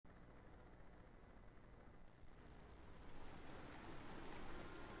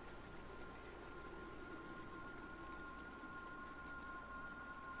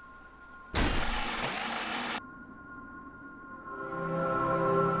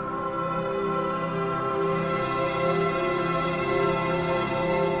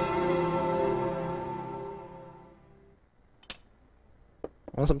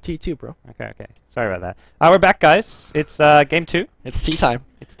Want some tea too, bro? Okay. Sorry about that. We're back, guys. It's game 2. It's tea time.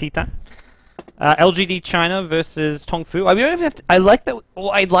 It's tea time. LGD China versus Tongfu. We don't have to, I like that.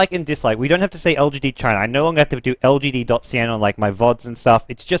 Well, I like and dislike. We don't have to say LGD China. I no longer have to do lgd.cn on like my VODs and stuff.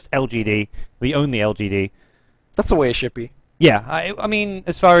 It's just LGD. We own the LGD. That's the way it should be. Yeah. I mean,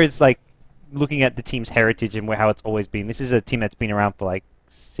 as far as like looking at the team's heritage and how it's always been, this is a team that's been around for like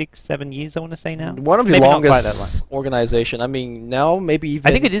 6-7 years, I want to say now. One of the maybe longest organization. I mean, now maybe even.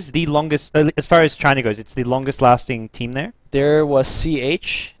 I think it is the longest, as far as China goes, it's the longest lasting team there. There was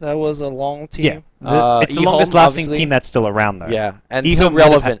CH. That was a long team. Yeah. It's the longest lasting team that's still around, though. Yeah, and still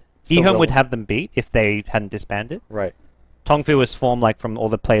relevant. Ehome would have them beat if they hadn't disbanded. Right. Tongfu was formed like from all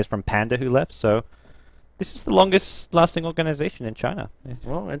the players from Panda who left, so this is the longest lasting organization in China.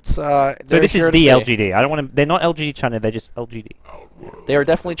 Well, it's so this is the LGD. I don't want to. They're not LGD China. They're just LGD. They are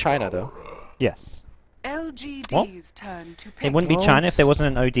definitely China, though. Yes. LGD's turn to pick. It wouldn't be China if there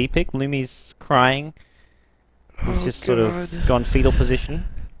wasn't an OD pick. Lumi's crying. He's just sort of gone fetal position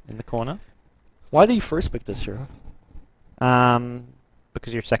in the corner. Why did you first pick this hero?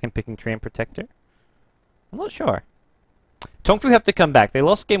 Because you're second picking Tree and Protector. I'm not sure. Tongfu have to come back. They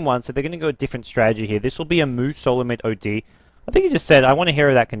lost game 1, so they're going to go a different strategy here. This will be a Mu solo mid OD. I think he just said, I want a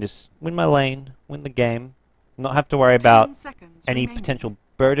hero that can just win my lane, win the game, not have to worry about any potential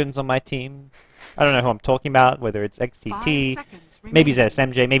burdens on my team. I don't know who I'm talking about, whether it's XTT, maybe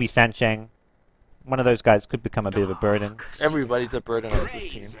ZSMJ, maybe Sancheng. One of those guys could become a bit of a burden. Everybody's a burden on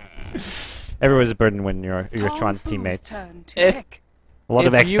this team. Everyone's a burden when you're Tron's teammates. A lot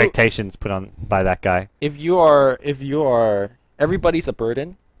of expectations put on by that guy. If you are, everybody's a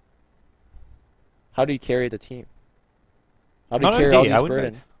burden. How do you carry the team? How do you carry all these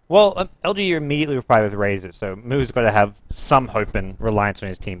burdens? Well, LG you immediately reply with Razor, so Moo's got to have some hope and reliance on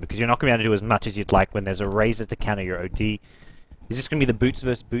his team because you're not going to be able to do as much as you'd like when there's a Razor to counter your OD. Is this going to be the Boots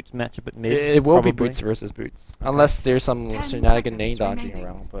versus Boots matchup at mid? It will be Boots versus Boots, unless there's some shenanigan name dodging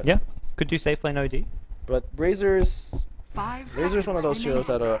around. But yeah, could do safe lane OD. But Razor's one of those heroes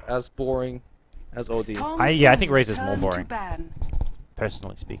that are as boring as OD. Yeah, I think Razor's more boring,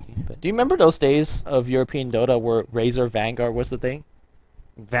 personally speaking. But do you remember those days of European Dota where Razor Vanguard was the thing?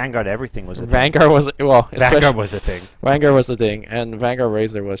 Vanguard everything was a thing. Vanguard was Vanguard was a thing. Vanguard was the thing, and Vanguard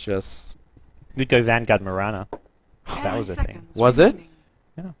Razor was just. You'd go Vanguard Marana. That was a thing. Was it?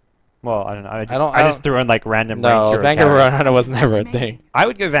 Yeah. Well, I don't know. I just threw in like random. No, Vanguard Marana was never a thing. I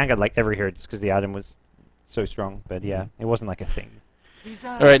would go Vanguard like every hero just because the item was so strong. But yeah, it wasn't like a thing.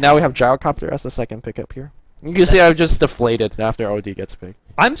 All right, now we have Gyrocopter as the second pickup here. You can see I've just deflated after OD gets picked.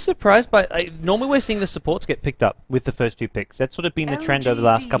 I'm surprised by... normally we're seeing the supports get picked up with the first 2 picks. That's sort of been the trend over the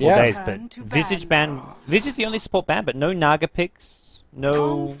last couple of days. But Visage ban... Visage is the only support ban, but no Naga picks.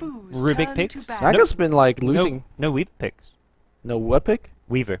 No Rubik picks. Naga's been like losing... No Weaver picks. No what pick?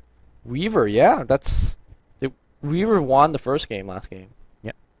 Weaver. Weaver, yeah. That's... Weaver won the first game last game.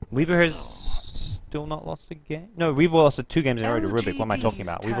 Yep. Weaver has... still not lost a game? No, we've lost 2 games in a row to Rubik. What am I talking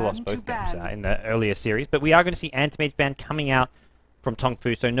about? We've lost both games in the earlier series. But we are going to see Anti-Mage ban coming out from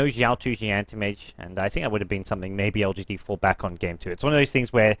Tongfu. So no Xiao Tuji Anti-Mage. And I think that would have been something maybe LGD fall back on game 2. It's one of those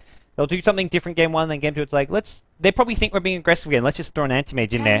things where they'll do something different game 1, then game 2 it's like, they probably think we're being aggressive again. Let's just throw an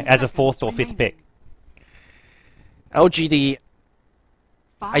Anti-Mage in there as a 4th or 5th pick. LGD...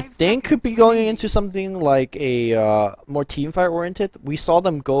 I think could be going into something like a more teamfight oriented. We saw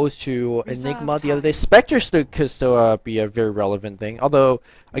them go to Enigma the other day. Spectre could still be a very relevant thing. Although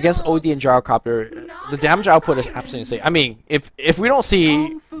against OD and Gyrocopter, the damage output is absolutely insane. I mean, if we don't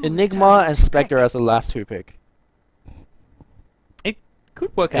see Enigma and Spectre as the last 2 pick, it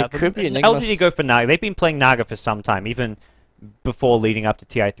could work out. It could be Enigma. LGD go for Naga. They've been playing Naga for some time, even before leading up to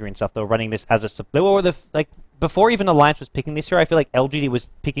TI3 and stuff. They were running this as a... They were before even Alliance was picking this year, I feel like LGD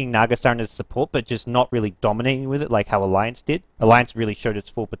was picking Naga Siren as support, but just not really dominating with it like how Alliance did. Alliance really showed its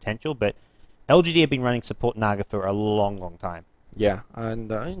full potential, but LGD have been running support Naga for a long, long time. Yeah,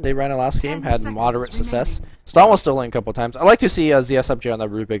 and they ran it last game, had moderate success. Storm was still in a couple times. I'd like to see ZSFJ on the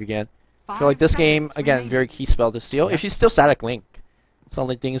Rubik again. I feel like this game, again, very key spell to steal. If she's still static link,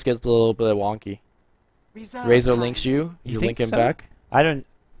 suddenly things get a little bit wonky. Razor links you link him back. I don't...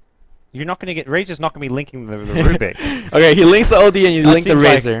 You're not going to get... Razor's not going to be linking the Rubik. Okay, he links the OD and you link the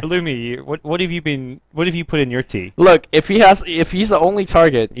Razor. Like, Lumi, what have you put in your T? Look, if he's the only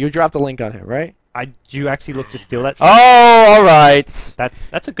target, you drop the link on him, right? Do you actually look to steal that? Oh, alright.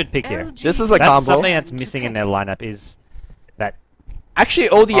 That's a good pick here. This is a combo. Something that's missing in their lineup is that... Actually,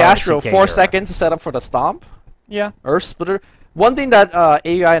 OD Astro, 4 seconds to set up for the stomp. Yeah. Earth Splitter. One thing that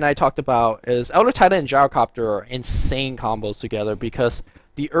AI and I talked about is Elder Titan and Gyrocopter are insane combos together because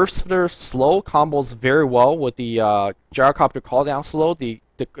the Earth Splitter slow combos very well with the Gyrocopter call down slow. The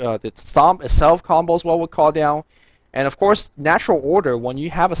the stomp itself combos well with call down, and of course natural order. When you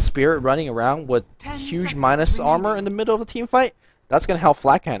have a spirit running around with 10 huge seconds minus remaining. armor in the middle of the team fight, that's gonna help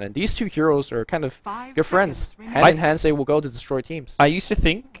Flat Cannon. These two heroes are kind of 5 good friends. seconds remaining. Hand in hand, they will go to destroy teams. I used to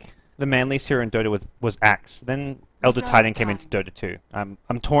think the manliest hero in Dota was Axe. Then Elder Reserve Titan came time. into Dota 2.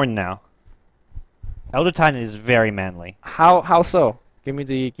 I'm torn now. Elder Titan is very manly. How so? Give me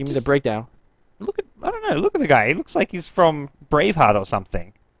the breakdown. I don't know. Look at the guy. He looks like he's from Braveheart or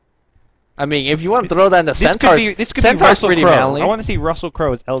something. I mean, if you want to throw that in the This Centaurs, could be Centaur's Russell pretty Crowe. manly. I want to see Russell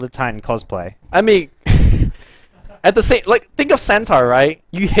Crowe as Elder Titan cosplay. I mean, at the same, like, think of Centaur, right?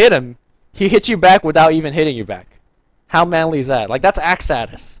 You hit him, he hits you back without even hitting you back. How manly is that? Like, that's axe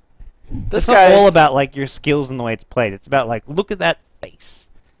status. This It's guy not all is- about like your skills and the way it's played. It's about like, look at that face.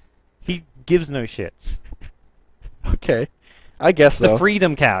 He gives no shits. Okay, I guess The so.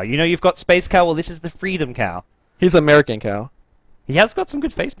 Freedom Cow. You know, you've got Space Cow. Well, this is the Freedom Cow. He's American cow. He has got some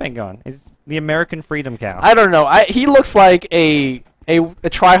good face paint going. He's the American Freedom Cow. I don't know. He looks like a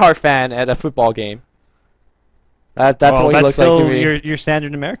try-hard fan at a football game. That's well, what he that's looks like still to me. your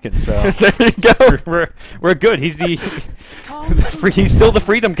standard American. So There you go. we're good. He's the Tongfu he's still the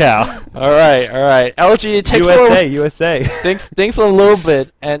Freedom Cow. All right. LG takes USA. thinks a little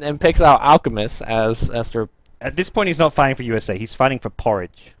bit and picks out Alchemist as their. At this point, he's not fighting for USA. He's fighting for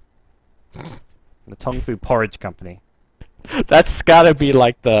porridge. The Tongfu Porridge Company. That's gotta be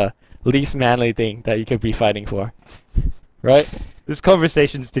like the least manly thing that you could be fighting for, right? This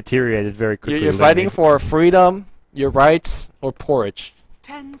conversation's deteriorated very quickly. You're fighting for freedom, your rights, or porridge.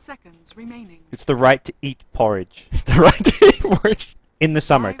 10 seconds remaining. It's the right to eat porridge The right to eat porridge. in the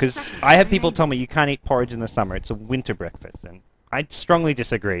summer. 5 Because seconds I have people remaining. tell me you can't eat porridge in the summer. It's a winter breakfast, and I strongly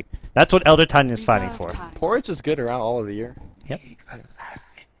disagree. That's what Elder Titan is fighting Reserve for. time. Porridge is good around all of the year. Yep. Oh,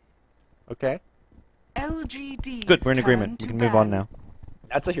 Okay. LGD's Good, we're in turn agreement. to We can move on ban. now.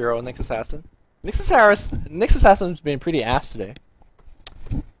 That's a hero, Nyx Assassin. Nyx Assassin's been pretty ass today.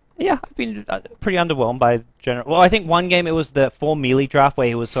 Yeah, I've been pretty underwhelmed by general. Well, I think one game it was the 4 melee draft where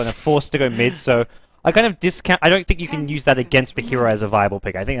he was sort of forced to go mid, so I kind of discount. I don't think you can 10 use that seconds against the hero remaining. as a viable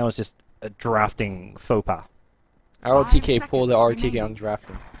pick. I think that was just a drafting faux pas. ROTK pulled the seconds RTK on remaining.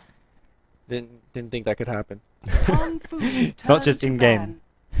 drafting. Didn't think that could happen. Tongfu's turn Not just to in-game ban.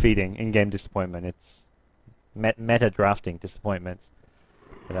 feeding, in-game disappointment. It's meta drafting disappointments.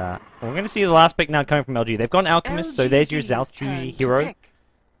 But, we're going to see the last pick now coming from LG. They've gone Alchemist, so there's your LGD's turn Zalchuji to hero. pick.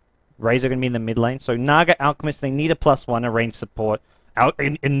 Razor going to be in the mid lane. So Naga, Alchemist, they need a +1, a range support.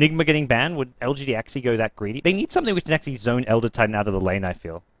 Enigma getting banned. Would LGD actually go that greedy? They need something which can actually zone Elder Titan out of the lane, I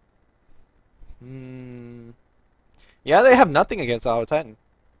feel. Yeah, they have nothing against Auto Titan.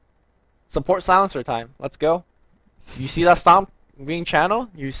 Support silencer time. Let's go. You see that stomp being channeled?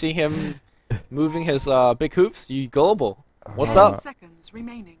 You see him moving his big hoops? You global. What's 10 up? seconds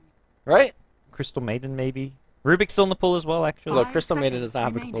remaining. Right? Crystal Maiden, maybe. Rubik's still in the pool as well, actually. Look, 5 Crystal Maiden does seconds not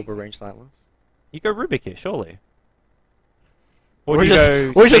have a remaining. global range silence. You go Rubik here, surely. Or We're do you just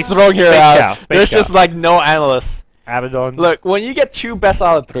go we're just Space- throwing here Space out. Cow, Space There's Cow. just like no analysts. Abaddon. Look, when you get 2 best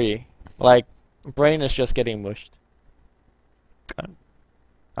out of 3, like brain is just getting mushed.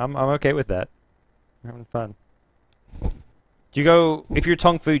 I'm okay with that. We're having fun. Do you go, if you're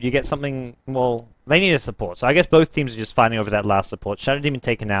Tongfu, do you get something, well, they need a support, so I guess both teams are just fighting over that last support. Shadow Demon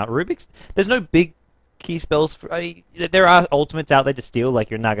taken out. Rubik's, there's no big key spells. There are ultimates out there to steal, like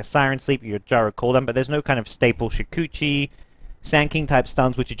your Naga Siren Sleep, your Gyro Cooldown, but there's no kind of staple Shikuchi, Sand King type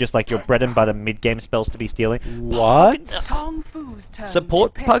stuns, which are just like your bread and butter mid-game spells to be stealing. What? Tongfu's turn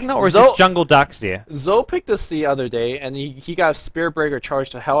Support to pick. Pugna, or is Zo- this Jungle Darkseer? Zoe picked this the other day, and he got Spirit Breaker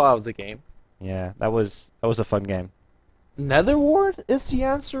charged the hell out of the game. Yeah, that was a fun game. Netherward is the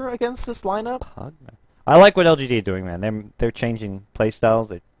answer against this lineup? Pugna. I like what LGD are doing, man. They're changing playstyles.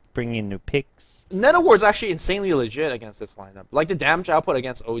 They're bringing in new picks. Netherward's actually insanely legit against this lineup. Like, the damage output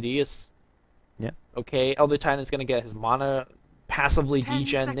against OD is... Yeah. Okay, Elder Titan is going to get his mana passively 10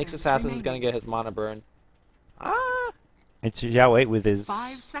 degen. Nyx seconds Assassin is going remaining. to get his mana burn. Ah! It's Zhao 8 with his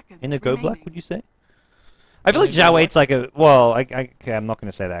 5 seconds in a go black, remaining. would you say? I feel like In a go Zhao black? 8's like a, well, okay, I'm not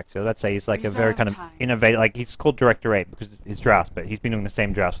going to say that actually. Let's say he's like a very Reserve kind of time. innovative, like he's called Director 8 because his drafts, but he's been doing the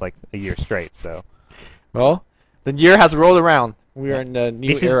same drafts like a year straight, so. Well, the year has rolled around. We are Yeah. in the new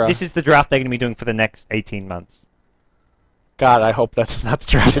This era. is the draft they're going to be doing for the next 18 months. God, I hope that's not the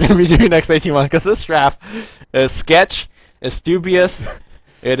draft we're going to be doing next 18 months, because this draft is sketch, it's dubious,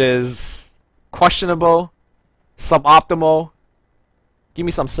 it is questionable, suboptimal. Give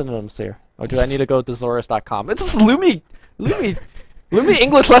me some synonyms here. Or do I need to go to Zorus.com? This is Lumi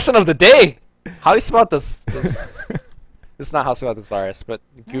English lesson of the day. How do you spell this? It's not how to spell thesaurus, but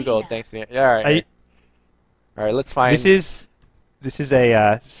Google, thanks me. Yeah, alright. Alright, let's find... This is This is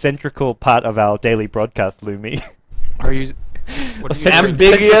a centrical part of our daily broadcast, Lumi. Are you? What do you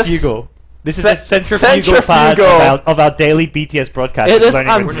Ambiguous. Centrifugal. This is a centrifugal part Centrifugal. of our daily BTS broadcast. It is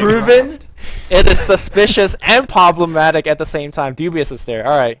Learning what- unproven. It is suspicious and problematic at the same time. Dubious is there.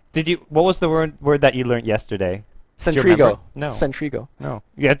 All right. Did you? What was the word that you learned yesterday? Do you Centrigo. remember? No. Centrigo. No.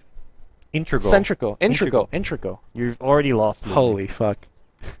 You had integral. Centrical. Integral. Integral. You've already lost. Lumi. Holy fuck.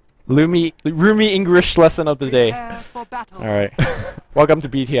 Rumi English lesson of the day. Prepare for battle. All right. Welcome to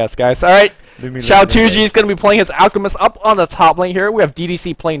BTS, guys. All right. Lumi Shao learned 2G is going to be playing his Alchemist up on the top lane here. We have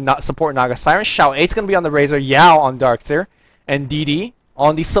DDC playing support Naga Siren. Shao 8 is going to be on the Razor. Yao on Darkseer. And DD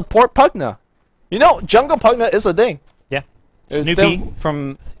on the support Pugna. You know, jungle Pugna is a thing. Yeah. It's Snoopy still-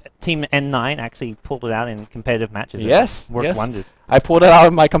 from Team N9 actually pulled it out in competitive matches. Yes, It worked yes. wonders. I pulled it out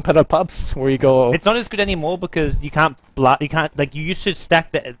of my competitive pubs where you go. It's not as good anymore because you can't like you used to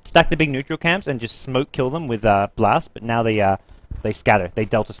stack the big neutral camps and just smoke kill them with blast, but now they scatter. They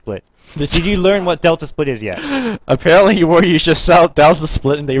delta split. Did you learn what delta split is yet? Apparently, where you just shout down the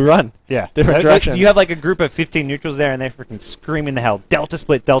split and they run. Yeah. Different directions. You have like a group of 15 neutrals there and they're freaking screaming the hell. Delta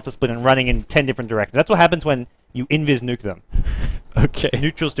split, and running in 10 different directions. That's what happens when you invis nuke them. Okay.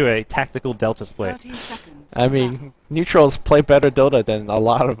 Neutrals do a tactical delta split. 30 seconds. I to mean, battle. neutrals play better Dota than a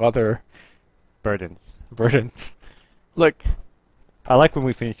lot of other Burdens. burdens. Look, I like when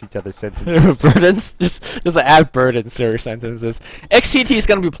we finish each other's sentences. burdens. Just add burdens to your sentences. XCT is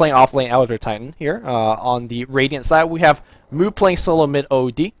going to be playing off lane Elder Titan here. On the Radiant side, we have Mu playing solo mid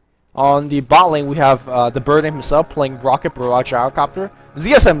OD. On the bot lane, we have the Burden himself playing Rocket Barrage Gyrocopter.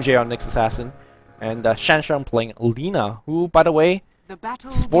 ZSMJ on Nyx Assassin. And Shanshan playing Lina, who, by the way, The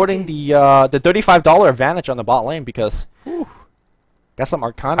battle sporting begins. the $35 advantage on the bot lane because got some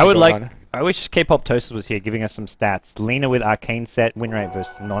Arcana I would going like. on. I wish K-pop Toast was here, giving us some stats. Lena with arcane set win rate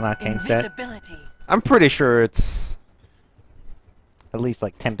versus non-arcane set, Invisibility. I'm pretty sure it's at least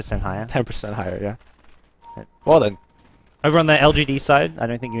like 10% higher. 10% higher, yeah. Well then. Over on the LGD side, I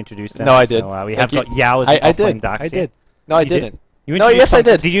don't think you introduced them. No, I did. So, we Thank have you. got Yao as I an offlane did. dark I seer. did. No, I You did? didn't. You No, introduced yes, I Tongfu.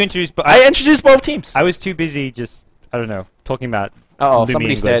 did. Did you introduce? I introduced both teams. I was too busy just, I don't know, talking about Uh oh, Lumi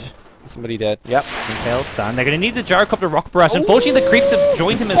somebody's English. dead. Somebody dead. Yep. Impale stun. They're going to need the Gyrocopter Rock Barrage. Unfortunately, the creeps have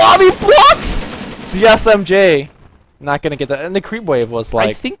joined him as Bobby blocks! ZSMJ. Not gonna get that. And the creep wave was I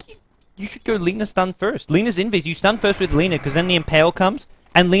like. think you should go Lena stun first. Lena's invis. You stun first with Lena, because then the Impale comes,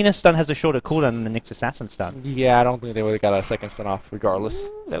 and Lena's stun has a shorter cooldown than the Nyx Assassin stun. Yeah, I don't think they would have got a second stun off regardless.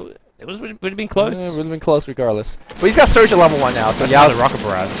 It would have been close. It would have been close regardless. But he's got Surge at level 1 now, so That's Yao's. another Rocket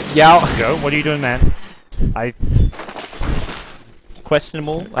Barrage. Yao. Go. What are you doing, man?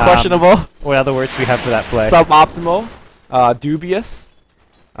 Questionable. Questionable. What other words we have for that play? Suboptimal. Dubious.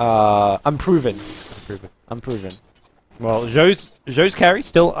 Unproven. Unproven. Well, Zhou's carry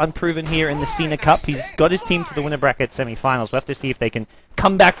still unproven here in the SinaCup. He's got his team to the winner bracket semi-finals. We'll have to see if they can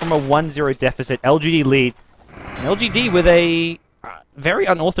come back from a 1-0 deficit. LGD lead. And LGD with a very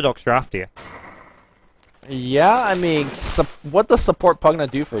unorthodox draft here. Yeah, I mean, what does support Pugna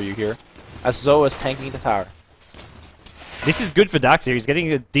do for you here? As Zoe is tanking the tower. This is good for Darkseer. He's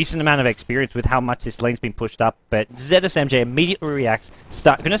getting a decent amount of experience with how much this lane's been pushed up. But ZSMJ immediately reacts.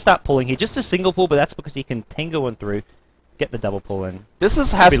 Gonna start pulling here. Just a single pull, but that's because he can tango on through. Get the double pull in. This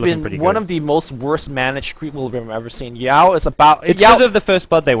has be looking pretty been one good. of the most worst managed creep moves I've ever seen. Yao is about. It's Yao, because of the first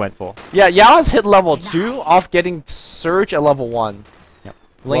blood they went for. yeah, Yao has hit level 2 off getting Surge at level 1. Yep.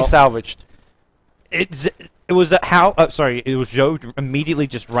 Lane Well- salvaged. It was it was Zhou immediately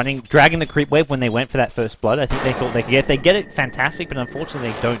just dragging the creep wave when they went for that first blood. I think they thought they could get, if they get it, fantastic, but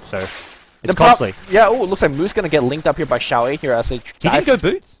unfortunately they don't, so it's costly. Yeah, oh, it looks like Moose gonna get linked up here by Shao 8 here as they He didn't go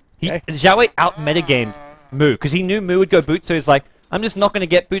boots. Okay. Zhao Wei out metagamed Mu, because he knew Mu would go boots, so he's like, I'm just not going to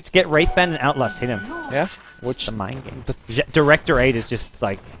get boots, get Wraithband, and Outlast hit him. Yeah, which The mind game. Director 8 is just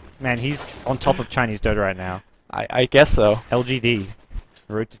like, man, he's on top of Chinese Dota right now. I guess so. LGD,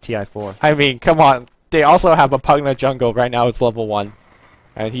 road to TI4. I mean, come on. They also have a Pugna jungle right now. It's level 1,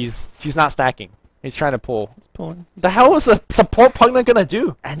 and he's not stacking. He's trying to pull. Pulling. The hell is a support Pugna gonna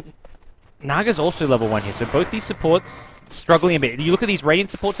do? And Naga's also level 1 here, so both these supports struggling a bit. You look at these Radiant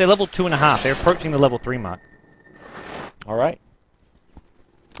supports, they're level 2.5. They're approaching the level 3 mark. All right.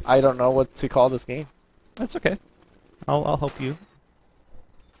 I don't know what to call this game. That's okay. I'll help you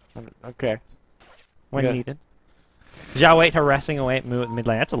Okay. when Yeah. needed. Zhao 8 harassing away at Mu at mid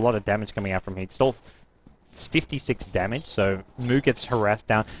lane. That's a lot of damage coming out from here. He stole 56 damage, so Mu gets harassed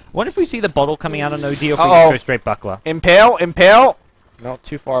down. I wonder if we see the bottle coming out on OD or if we just Uh-oh. go straight buckler. Impale. No,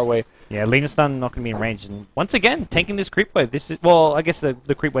 too far away. Yeah, Lena stun not going to be in range. And once again, tanking this creep wave. This is, well, I guess the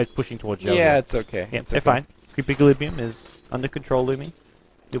creep wave's pushing towards Zhao. Yeah, here. it's okay. Yeah, It's they're okay. fine. Creep equilibrium is under control, Lumi.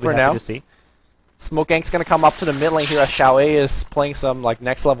 You'll be For happy now. to see. Smoke Gank's gonna come up to the mid lane here as Xiao A is playing some like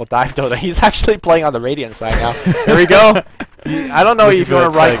next level dive Dota. He's actually playing on the Radiant side now. Here we go. I don't know if you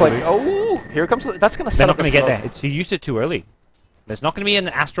want to right click. Oh, here comes. That's gonna set They're up. not going to get there. You used it too early. There's not going to be an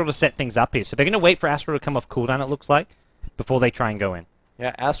Astral to set things up here, so they're going to wait for Astral to come off cooldown. It looks like before they try and go in.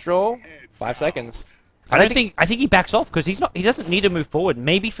 Yeah, Astro, 5 seconds. I think he backs off because he doesn't need to move forward.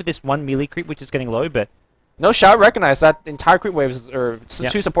 Maybe for this one melee creep, which is getting low, but No, Xiao recognized that entire creep wave is, or Yeah,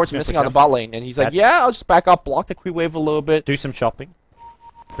 two supports yeah, missing for on the sure. bot lane, and he's like, yeah, I'll just back up, block the creep wave a little bit. do some shopping.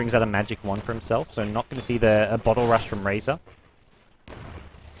 Brings out a magic wand for himself, so not going to see a bottle rush from Razor.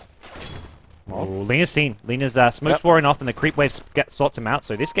 Oh, Lena's seen. Lena's smoke's wearing off, and the creep wave sorts him out,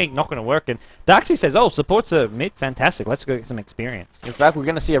 so this gank not going to work. And Darksy says, oh, support's a mid, fantastic. Let's go get some experience. In fact, we're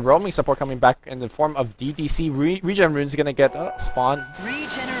going to see a roaming support coming back in the form of DDC. Regen Rune's going to get spawn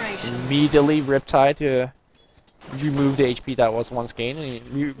Regeneration. immediately. Riptide to remove the HP that was once gained.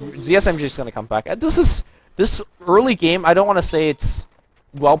 And ZSMG is going to come back. And this early game, I don't want to say it's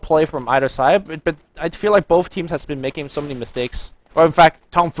well played from either side, but I feel like both teams has been making so many mistakes. Or in fact,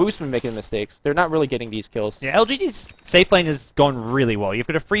 Tongfu's been making mistakes. They're not really getting these kills. Yeah, LGD's safe lane has gone really well. You've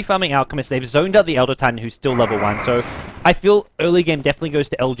got a free farming Alchemist. They've zoned out the Elder Titan, who's still level 1. So I feel early game definitely goes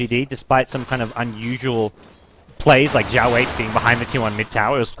to LGD, despite some kind of unusual plays, like Zhao 8 being behind the tier 1 mid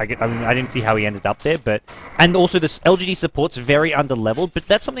tower. It was, I mean, I didn't see how he ended up there, but and also this LGD support's very under-leveled, but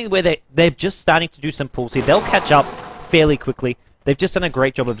that's something where they're just starting to do some pulls here. They'll catch up fairly quickly. They've just done a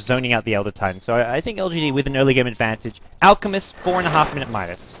great job of zoning out the Elder Titan. So I think LGD with an early game advantage. Alchemist, 4.5 minute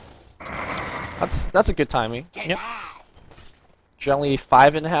minus. That's a good timing. Yep. Generally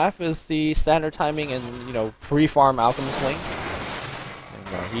 5.5 is the standard timing in, you know, free farm Alchemist lane.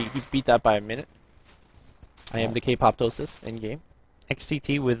 And he beat that by a minute. I am the K-Poptosis in game.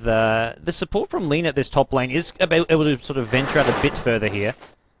 XCT with the support from Lena at this top lane is able to sort of venture out a bit further here.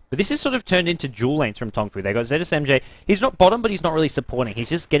 But this is sort of turned into dual lanes from Tongfu. They got ZSMJ. He's not bottom, but he's not really supporting. He's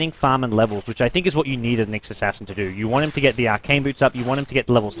just getting farm and levels, which I think is what you need an Nyx Assassin to do. You want him to get the Arcane Boots up. You want him to get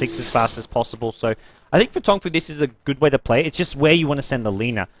level 6 as fast as possible. So I think for Tongfu, this is a good way to play. It's just where you want to send the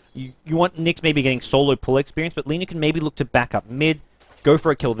Lena. You want Nyx maybe getting solo pull experience, but Lena can maybe look to back up mid, go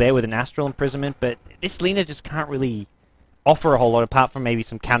for a kill there with an Astral Imprisonment, but this Lena just can't really offer a whole lot apart from maybe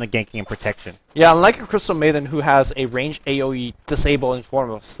some counter ganking and protection. Yeah, unlike a Crystal Maiden who has a range AoE disabled in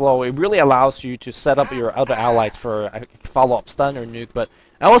form of slow, it really allows you to set up your other allies for a follow-up stun or nuke, but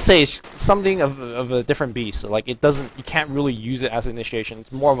I will say it's something of a different beast. Like, you can't really use it as an initiation.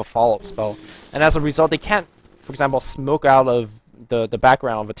 It's more of a follow-up spell. And as a result, they can't, for example, smoke out of the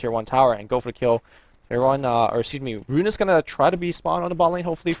background of a tier 1 tower and go for the kill. Rune is going to try to be spawned on the bot lane,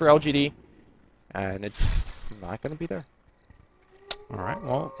 hopefully for LGD. And it's not going to be there. Alright,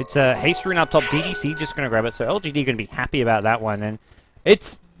 well, it's a haste rune up top. DDC just going to grab it, so LGD going to be happy about that one. And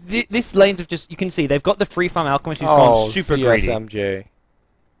it's this lanes of just, you can see, they've got the free farm Alchemist who's gone super greedy. ZSMJ.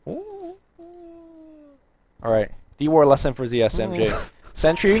 Alright, D-War lesson for ZSMJ.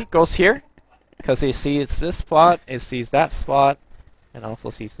 Sentry goes here, because he sees this spot, it sees that spot, and also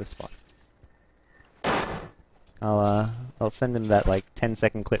sees this spot. I'll send him that, like,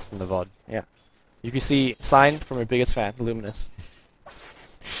 10-second clip from the VOD. Yeah. You can see, sign from your biggest fan, Luminous.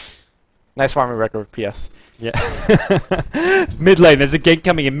 Nice farming record, PS. Yeah. Mid lane, there's a gank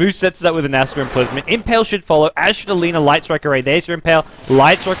coming in. Moose sets it up with an Astral Imprisonment. Impale should follow, as should Alina. Light Strike Array. There's your Impale.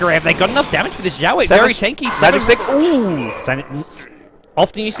 Light Strike Array. Have they got enough damage for this Zhao? Very tanky. Magic Stick. Ooh!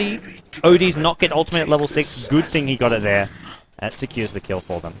 Often you see ODs not get ultimate at level 6. Good thing he got it there. That secures the kill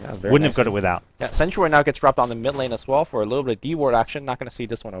for them. Yeah, Wouldn't have got it without. Yeah, Sentry now gets dropped on the mid lane as well for a little bit of D-ward action. Not going to see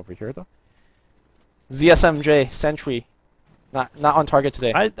this one over here, though. ZSMJ, Sentry. Not on target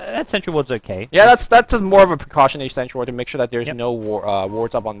today. That Sentry Ward's okay. Yeah, that's just more of a precautionary Sentry Ward to make sure that there's no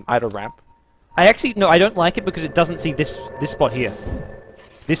wards up on either ramp. I don't like it because it doesn't see this spot here.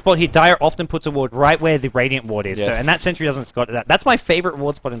 This spot here, Dire often puts a ward right where the Radiant ward is, Yes. so, and that Sentry doesn't spot that. That's my favorite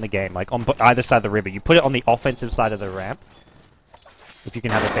ward spot in the game, like on either side of the river. You put it on the offensive side of the ramp. If you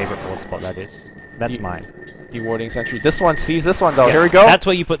can have a favorite ward spot, that is. That's mine. De-warding Sentry. This one sees this one, though. Yeah, Here we go. That's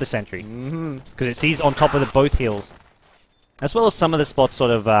where you put the Sentry. Because it sees on top of both hills. As well as some of the spots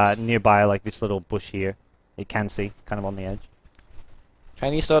sort of nearby, like this little bush here. It can see, kind of on the edge.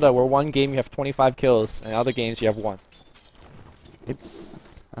 Chinese Soda, where one game you have 25 kills, and other games you have 1.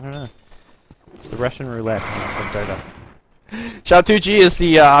 It's... I don't know. It's the Russian roulette from Dota. Xiao2G is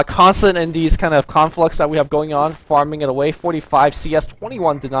the constant in these kind of conflicts that we have going on, farming it away. 45 CS,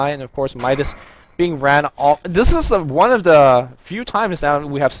 21 deny, and of course Midas being ran off. This is one of the few times now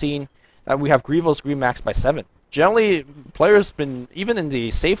we have seen that we have Grievous maxed by 7. Generally, players been, even in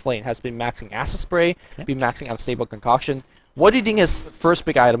the safe lane, has been maxing Acid Spray, been maxing Unstable Concoction. What do you think his first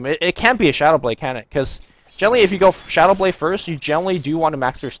big item? It can't be a Shadow Blade, can it? Because generally, if you go Shadow Blade first, you generally do want to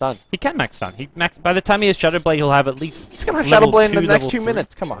max your stun. He can max stun. By the time he has Shadow Blade, he'll have at least. He's gonna have Shadow Blade in the next 2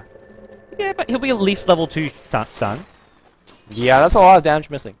 minutes. Come on. Yeah, but he'll be at least level 2 stun. Yeah, that's a lot of damage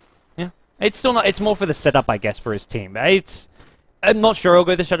missing. Yeah, it's still not. It's more for the setup, I guess, for his team. I'm not sure I'll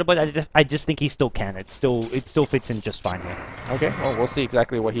go the Shadow Blade. I just think he still can. It still fits in just fine here. Okay, well, we'll see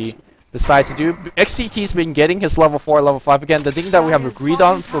exactly what he decides to do. XCT's been getting his level 4, level 5. Again, the thing that we have agreed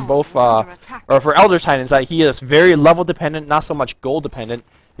on for both, or for Elder Titan is that he is very level dependent, not so much gold dependent.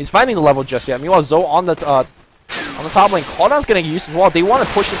 He's finding the level just yet. Meanwhile, Zoe on the top lane, cooldown's getting used as well. They want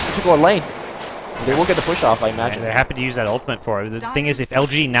to push this particular lane. They will get the push off, I imagine. And they're happy to use that ultimate for it. The thing is, if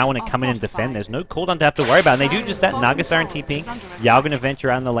LG now want to come in and defend, there's no cooldown to have to worry about. And they do just that. Nagasar and TPing. Yao going to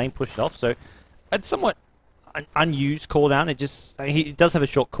venture out in the lane, push it off. So it's somewhat an unused cooldown. He does have a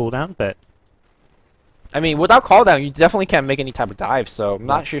short cooldown, but I mean, without cooldown, you definitely can't make any type of dive. So I'm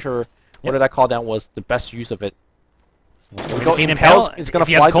not sure whether that cooldown was the best use of it. It's gonna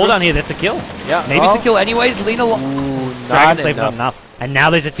fly cooldown here. That's a kill. Yeah, maybe it's a kill anyways. Lena not enough. And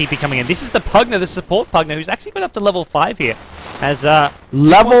now there's a TP coming in. This is the Pugner, the support Pugner, who's actually got up to level 5 here. As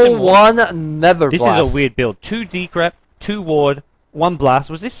level 1 Nether Blast. This is a weird build. 2 decrep, 2 ward, 1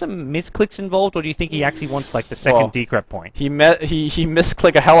 blast. Was this some misclicks involved, or do you think he actually wants like the second decrep point? He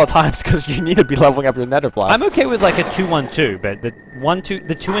misclick a hell of times because you need to be leveling up your Nether Blast. I'm okay with like a 2-1-2, but the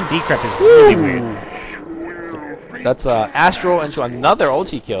 2 and decrep is really weird. That's Astro into another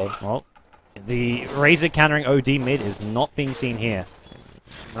ulti kill. Well, the Razor countering OD mid is not being seen here.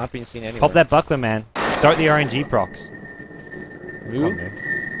 Not being seen anywhere. Pop that buckler, man. Start the RNG procs. Ooh.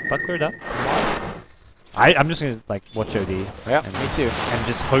 Buckler it up. I'm just gonna like watch OD. Yeah, me too. And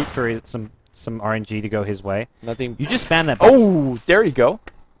just hope for some RNG to go his way. Nothing. You just spam that. Oh, there you go.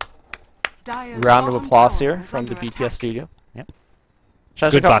 Round of applause here from the BTS studio. Yep.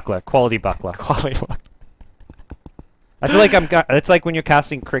 Good buckler, quality buckler. Quality buckler. I feel like it's like when you're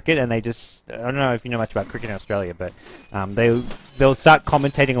casting cricket and they just, I don't know if you know much about cricket in Australia, but they'll start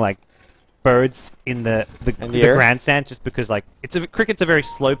commentating like birds in the grandstand just because like cricket's a very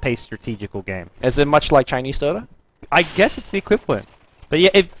slow-paced strategical game. Is it much like Chinese Dota? I guess it's the equivalent. But yeah,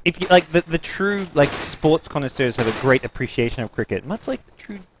 if you like the true like sports connoisseurs have a great appreciation of cricket, much like the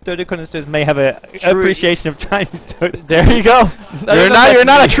true Dota connoisseurs may have a appreciation of Chinese Dota. There you go. You're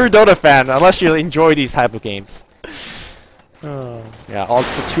not a true Dota fan unless you enjoy these type of games. Oh. Yeah, all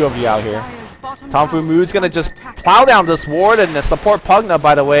the 2 of you out here. Tongfu Mood's gonna just plow down this ward and the support Pugna,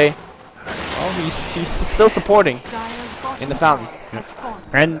 by the way. Oh, he's still supporting in the fountain.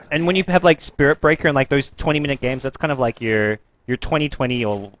 And when you have like Spirit Breaker and like those 20-minute games, that's kind of like your 2020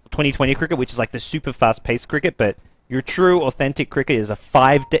 or 2020 cricket, which is like the super fast-paced cricket. But your true, authentic cricket is a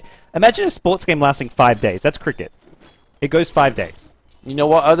 5-day. Imagine a sports game lasting 5 days. That's cricket. It goes 5 days. You know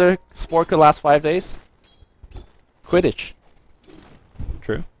what other sport could last 5 days? Quidditch.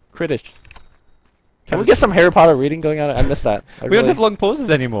 True. Quidditch. Can we get some Harry Potter reading going on? I missed that. We don't have long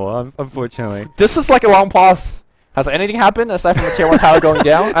pauses anymore, unfortunately. This is like a long pause. Has anything happened aside from the tier 1 tower going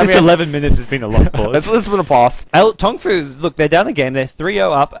down? I mean, 11 minutes has been a long pause. It's been a pause. Tongfu, look, they're down a game. They're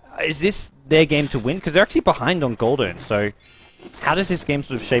 3-0 up. Is this their game to win? Because they're actually behind on Golden. So how does this game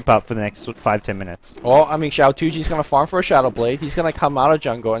sort of shape up for the next 5-10 minutes? Well, I mean, Xiao Tuji's going to farm for a Shadow Blade. He's going to come out of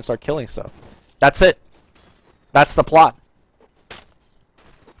jungle and start killing stuff. That's it. That's the plot.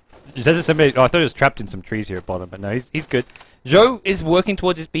 Is that somebody? Oh, I thought he was trapped in some trees here at bottom, but no, he's good. Zhou is working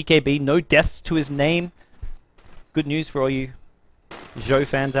towards his BKB. No deaths to his name. Good news for all you Zhou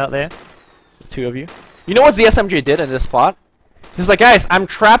fans out there. The 2 of you. You know what the SMJ did in this spot? He's like, guys, I'm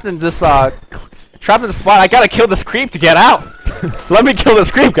trapped in this spot. I gotta kill this creep to get out. Let me kill this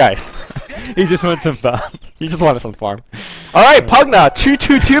creep, guys. He just wants some farm. He just wanted some farm. All right, Pugna,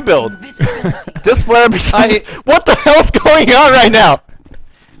 2-2-2 build. This player beside. What the hell's going on right now?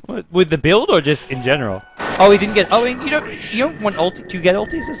 What, with the build or just in general? Oh, he didn't get. Oh, you don't want ulti. Do you get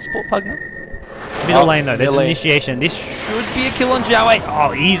ultis as support Pugna? Middle lane though. There's initiation. This should be a kill on Zhao Wei.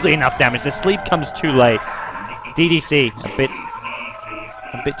 Oh, easily enough damage. The sleep comes too late. DDC a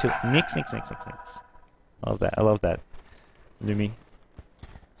bit too. Nix. Love that. I love that. Lumi.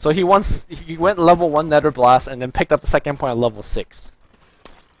 So he went level 1 Nether Blast and then picked up the second point at level 6.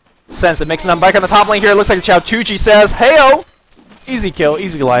 Sense it makes them back on the top lane here. It looks like Xiao Tuji says, "Heyo." Easy kill,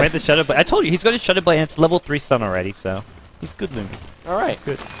 easy life. Wait, the Shadow Blade. I told you, he's got his Shadow Blade and it's level 3 stun already, so he's good, Lumi. Alright.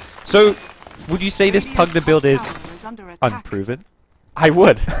 Good. So, would you say this Pugna build is unproven? I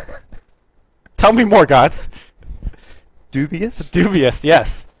would. Tell me more, gods. Dubious? Dubious,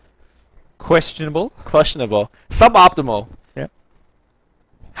 yes. Questionable? Questionable. Suboptimal. Yeah.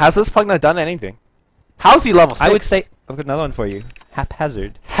 Has this Pugna done anything? How's he level 6? I would say I've got another one for you.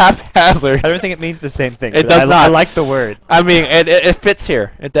 Haphazard. Haphazard. I don't think it means the same thing. It but does I not. like the word. I mean, it fits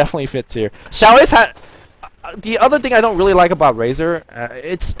here. It definitely fits here. Xiao's had. The other thing I don't really like about Razor,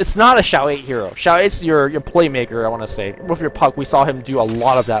 it's not a Xiao 8 hero. Xiao 8's your playmaker, I want to say. With your puck, we saw him do a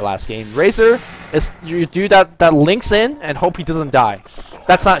lot of that last game. Razor is you do that links in and hope he doesn't die.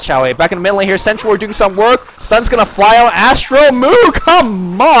 That's not Xiao 8. Back in the mid lane here, Sentry doing some work. Stun's gonna fly out. Astro Moo,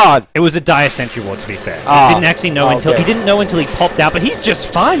 come on! It was a dire sentry ward, to be fair. Oh, He didn't actually know until okay. he didn't know until he popped out, but he's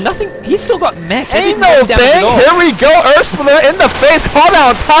just fine. Nothing. He's still got mech. It Ain't didn't no do damage at thing. all. Here we go. Ursula in the face, call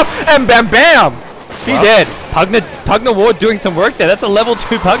down top, and bam bam. He did. Pugna Ward doing some work there. That's a level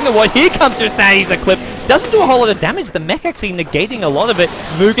 2 Pugna Ward. Here comes Ursae's Eclipse. Doesn't do a whole lot of damage. The mech actually negating a lot of it.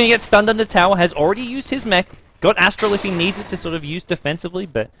 Moo gonna get stunned under tower. Has already used his mech. Got Astral if he needs it to sort of use defensively,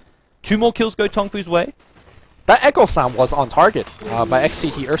 but 2 more kills go Tongfu's way. That echo sound was on target by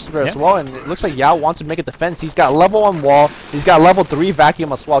XCT Ursula as well, and it looks like Yao wants to make a defense. He's got level 1 wall. He's got level 3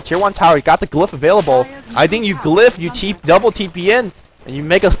 vacuum as well. Tier 1 tower. He got the glyph available. I think you glyph, you double TP in, and you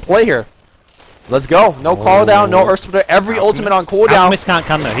make us play here. Let's go. No call down, no Ursula. Every ultimate on cooldown. Alchemist can't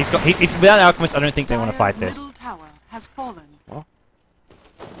come though. Without Alchemist, I don't think they want to fight this. Middle tower has fallen. Now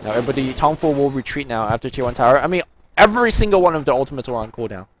everybody, Tongfu will retreat now after Tier 1 tower. I mean, every single one of the ultimates were on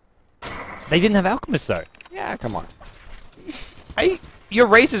cooldown. They didn't have Alchemist though. Yeah, come on. Your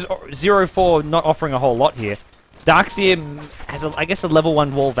race is 0-4, not offering a whole lot here. Darkseer has, I guess, a level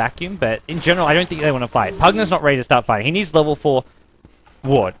 1 wall vacuum, but in general, I don't think they want to fight. Pugna's not ready to start fighting. He needs level 4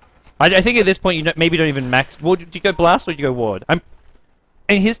 ward. I think at this point, you maybe don't even max. Do you go blast or do you go ward?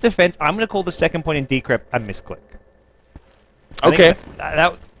 In his defense, I'm going to call the second point in decrypt a misclick. Okay.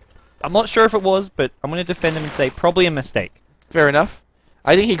 I'm not sure if it was, but I'm going to defend him and say probably a mistake. Fair enough.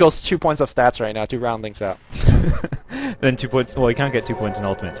 I think he goes 2 points of stats right now to round things out. Then 2 points. Well, he can't get 2 points in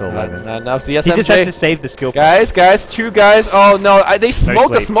ultimate till 11. Not enough. The He just has to save the skill point. Guys, 2 guys. Oh no, they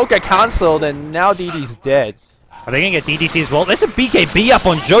smoked the sleep. smoke got cancelled, and now DD's dead. Are they going to get DDC as well? There's a BKB up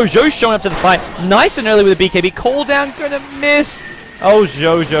on Zhou. Zhou's showing up to the fight. Nice and early with a BKB. Call down, going to miss. Oh,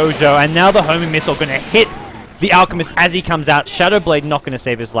 Zhou. And now the homing missile going to hit the Alchemist as he comes out. Shadowblade not going to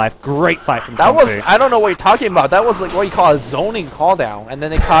save his life. Great fight from That Tongfu. was, I don't know what you're talking about. That was like what you call a zoning call down. And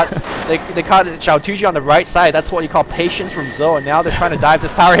then they caught they caught Xiao Tuji on the right side. That's what you call patience from Zhou. And now they're trying to dive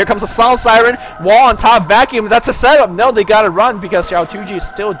this tower. Here comes the Sound Siren. Wall on top, vacuum. That's a setup. No, they got to run because Xiao Tuji is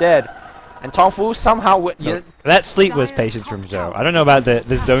still dead. And Tongfu somehow... That sleep was patience from Zhou. I don't know about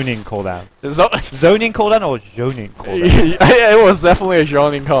the zoning cooldown. Zoning cooldown or zoning cooldown? It was definitely a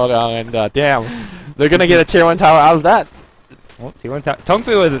zoning call down. And damn, they're going to get a tier 1 tower out of that. Well,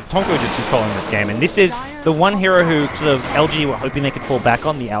 Tongfu was just controlling this game, and this is the one hero who sort of LG were hoping they could fall back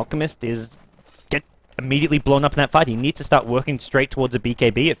on. The Alchemist is get immediately blown up in that fight. He needs to start working straight towards a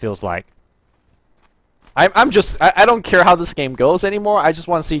BKB, it feels like. I don't care how this game goes anymore. I just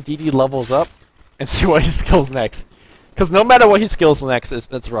want to see DD levels up and see what he skills next. Because no matter what he skills next,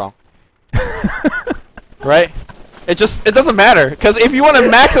 it's wrong. Right? It doesn't matter. Because if you want to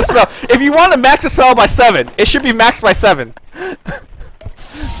max a spell, by 7, it should be maxed by 7.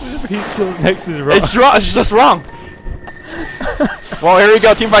 Whatever he skills next is wrong. It's wrong. It's just wrong. Well, here we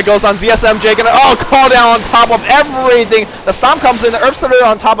go. Teamfight goes on. ZSMJ gonna call down on top of everything. The Stomp comes in. The Earth Splitter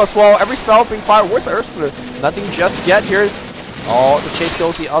on top as well. Every spell being fired. Where's the Earth Splitter? Nothing just yet here. Oh, the chase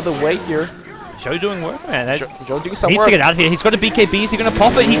goes the other way here. Zhou doing work, man. Zhou doing some He needs work. to get out of here. He's got a BKB. Is he going to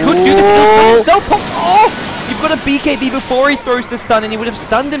pop it? He could do this. He'll stun himself. Pop. Oh! You've got a BKB before he throws the stun, and he would have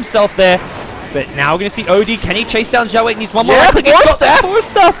stunned himself there. But now we're going to see OD. Can he chase down Zhou? He needs one more. Yeah, Force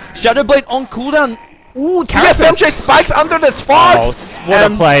stuff. Shadowblade on cooldown. Ooh, ZSMJ spikes under the sparks. Oh,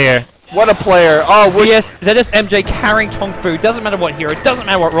 what a player. What a player. Oh, ZSMJ carrying Tongfu. Doesn't matter what hero. Doesn't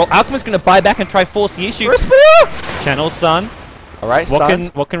matter what role. Alchemist's going to buy back and try force the issue. Channel stun. Alright,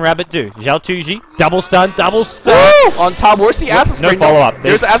 what can Rabbit do? Zhao Tuji. Double stun. Woo! On top, where's the acid spray? No follow-up.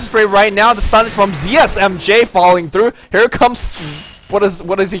 There's acid spray right now. The stun from ZSMJ falling through. Here comes... What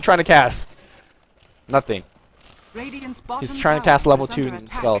is he trying to cast? Nothing. He's trying to cast level 2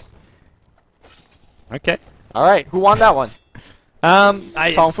 spells. Okay. Alright, who won that one? Tongfu,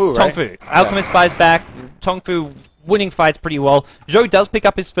 right? Tongfu. Alchemist buys back. Tongfu winning fights pretty well. Zhou does pick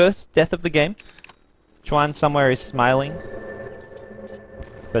up his first death of the game. Chuan somewhere is smiling.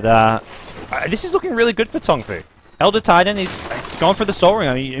 But this is looking really good for Tongfu. Elder Titan is going for the Soul Ring.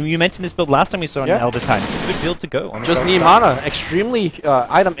 I mean, you mentioned this build last time we saw an Elder Titan. It's a good build to go. Just need mana. Extremely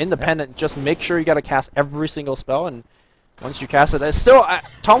item independent. Just make sure you gotta cast every single spell, and once you cast it, it's still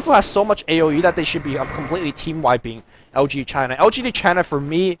Tongfu has so much AOE that they should be completely team wiping LG China. LGD China for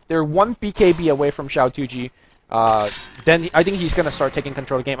me, they're one BKB away from Xiao Tuji. Then I think he's gonna start taking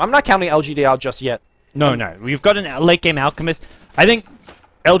control of the game. I'm not counting LGD out just yet. No, no. We've got a late game Alchemist. I think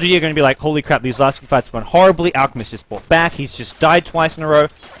LGD are going to be like, holy crap, these last few fights have gone horribly. Alchemist just bought back. He's just died twice in a row.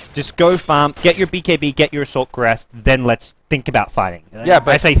 Just go farm, get your BKB, get your Assault Cuirass, then let's think about fighting. Yeah,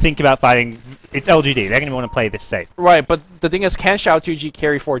 but I say think about fighting, it's LGD. They're going to want to play this safe. Right, but the thing is, can Xiao 2G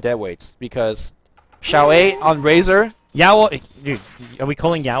carry 4 dead weights? Because Xiao A on Razor... Yao, dude, are we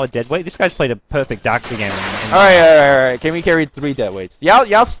calling Yao a dead weight? This guy's played a perfect Darkseid game. Alright. Can we carry 3 dead weights?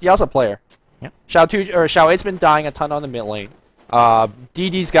 Yao's a player. Yep. Xiao 8's been dying a ton on the mid lane.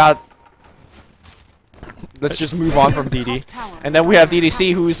 DD's got... Let's just move on from DD. And then we have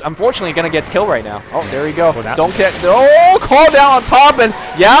DDC, who's unfortunately going to get killed right now. Oh, there you go. Don't get... Oh, call down on top, and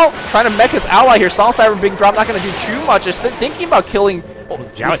Yao trying to mech his ally here. Song Siren being dropped, not going to do too much. Just thinking about killing...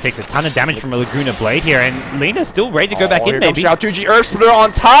 Zhao takes a ton of damage from a Laguna Blade here, and Lena's still ready to go back in, maybe. Xiao 2G Earth Splitter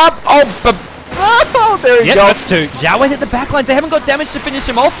on top. Oh, there you go. That's 2. Zhao hit the backlines. They haven't got damage to finish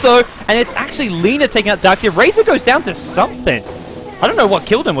him off, though, and it's actually Lena taking out Darkseid. Razor goes down to something. I don't know what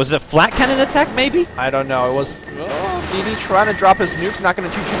killed him. Was it a flat cannon attack, maybe? I don't know. It was DD trying to drop his nukes. Not going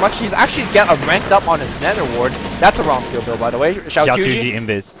to do too much. He's actually ranked up on his Nether Ward. That's a wrong skill build, by the way. Xiao 2G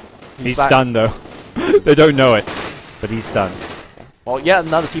invis. He's stunned, though. They don't know it, but he's stunned. Well, yeah,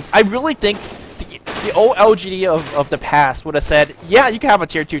 another team. I really think the old LGD of the past would have said, yeah, you can have a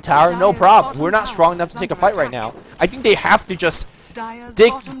tier 2 tower, no problem. We're not strong enough to take a fight right now. I think they have to just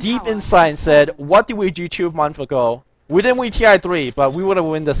dig deep inside and said, what did we do 2 months ago? We didn't win TI 3, but we would have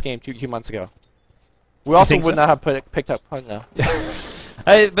won this game 2 months ago. We also would not have picked up. Oh, no.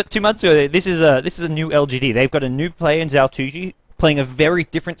 But 2 months ago, this is a new LGD. They've got a new player in Zhao 2G playing a very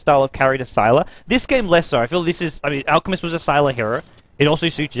different style of carry to Sylar. This game less so. I feel this is... I mean, Alchemist was a Sylar hero. It also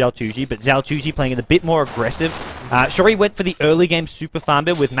suits Zhao 2G, but Zhao 2G playing it a bit more aggressive. Sure, he went for the early game super farm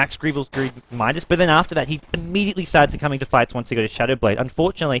build with Max Greevil's Greed Midas, but then after that, he immediately started to coming to fights once he got his Shadow Blade.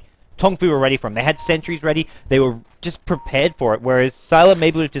 Unfortunately, Tongfu were ready for him. They had sentries ready. They were just prepared for it, whereas Sylar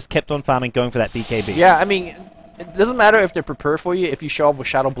maybe would have just kept on farming, going for that BKB. Yeah, I mean... It doesn't matter if they're prepared for you if you show up with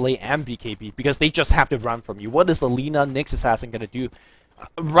Shadow Blade and BKB, because they just have to run from you. What is the Lina Nyx Assassin going to do?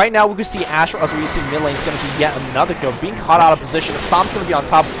 Right now, we can see Astro, as we see mid lane, is going to be yet another kill. Being caught out of position. The Stomp's going to be on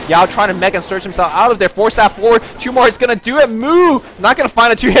top. Yao trying to mega insert himself out of there. Force that forward. 2 more. He's going to do it. Moo! Not going to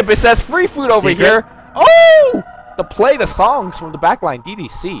find a 2-hit, but it says free food over here. Oh! The play, the songs from the backline.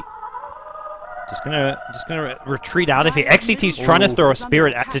 DDC. Just gonna retreat out of here. XCT's trying to throw a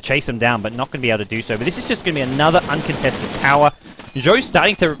spirit to chase him down, but not gonna be able to do so. But this is just gonna be another uncontested tower. Zhou's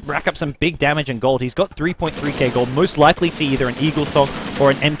starting to rack up some big damage and gold. He's got 3.3k gold. Most likely see either an Eagle Song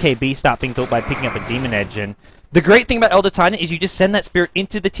or an MKB start being built by picking up a Demon Edge. And the great thing about Elder Titan is you just send that spirit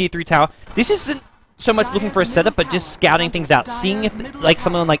into the tier 3 tower. This isn't so much looking for a setup, but just scouting things out, seeing if like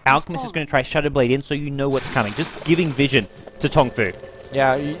someone like Alchemist is going to try Shadow Blade in, so you know what's coming. Just giving vision to Tongfu.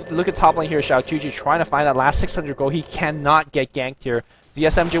 Yeah, you look at top lane here, Xiao 2G trying to find that last 600 gold. He cannot get ganked here. The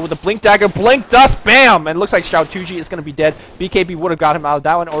SMJ with the Blink Dagger, Blink Dust, bam! And it looks like Xiao 2G is going to be dead. BKB would have got him out of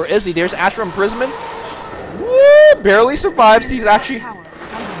that one, or is he? There's Astro Imprisonment. Woo! Barely survives. He's actually...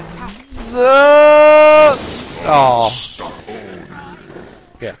 Oh.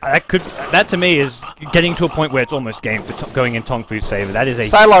 Yeah. That to me is getting to a point where it's almost game for going in Tongfu's favor. That is a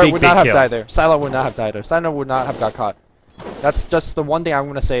Sylar big, would not have kill. died there. Sylar would not have died there. Sylar would not have got caught. That's just the one thing I'm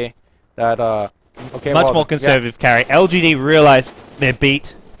going to say that, okay, much more conservative carry. LGD realized they're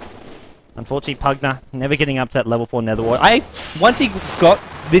beat. Unfortunately, Pugna never getting up to that level 4 Nether Ward. Once he got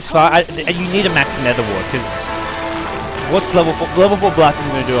this far, you need a max Nether Ward, because what's level 4? Level 4 Blast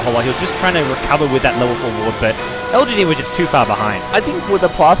isn't going to do a whole lot. He was just trying to recover with that level 4 ward, but LGD was just too far behind. I think with the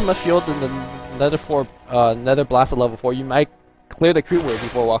Plasma Field and the Nether Blast at level 4, you might clear the creep wave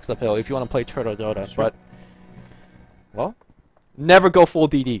before it walks uphill if you want to play Turtle Dota, but... Well, never go full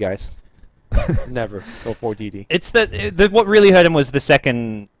DD, guys. Never go full DD. It's what really hurt him was the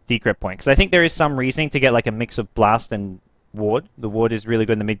second decrypt point, because I think there is some reasoning to get like a mix of blast and ward. The ward is really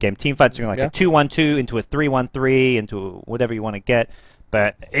good in the mid game. Teamfight's doing like a 2-1-2 into a 3-1-3 into whatever you want to get,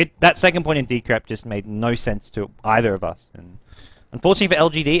 but that second point in decrypt just made no sense to either of us. And unfortunately for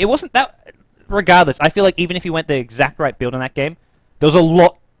LGD, it wasn't that. Regardless, I feel like even if he went the exact right build in that game, there was a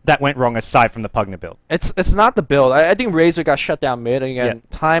lot that went wrong aside from the Pugna build. It's not the build. I think Razor got shut down mid. Again,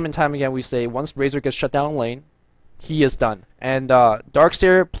 time and time again we say once Razor gets shut down in lane, he is done. And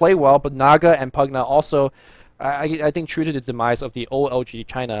Darkseer play well, but Naga and Pugna also, I think, true to the demise of the old LG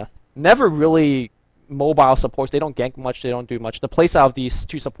China, never really mobile supports. They don't gank much. They don't do much. The playstyle of these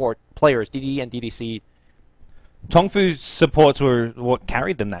two support players, DD and DDC. Tongfu's supports were what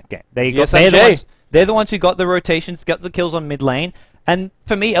carried them that game. They're the ones who got the rotations, got the kills on mid lane. And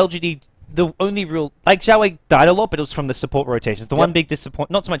for me, LGD the only real like Zhao Wei died a lot, but it was from the support rotations. The one big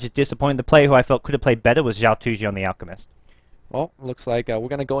not so much a disappointment. The player who I felt could have played better was Zhao Tuji on the Alchemist. Well, looks like we're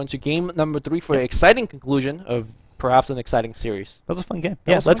gonna go into game number 3 for an exciting conclusion of perhaps an exciting series. That was a fun game.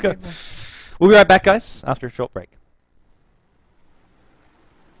 That Yeah, was a let's fun go. game, yeah. We'll be right back, guys, after a short break.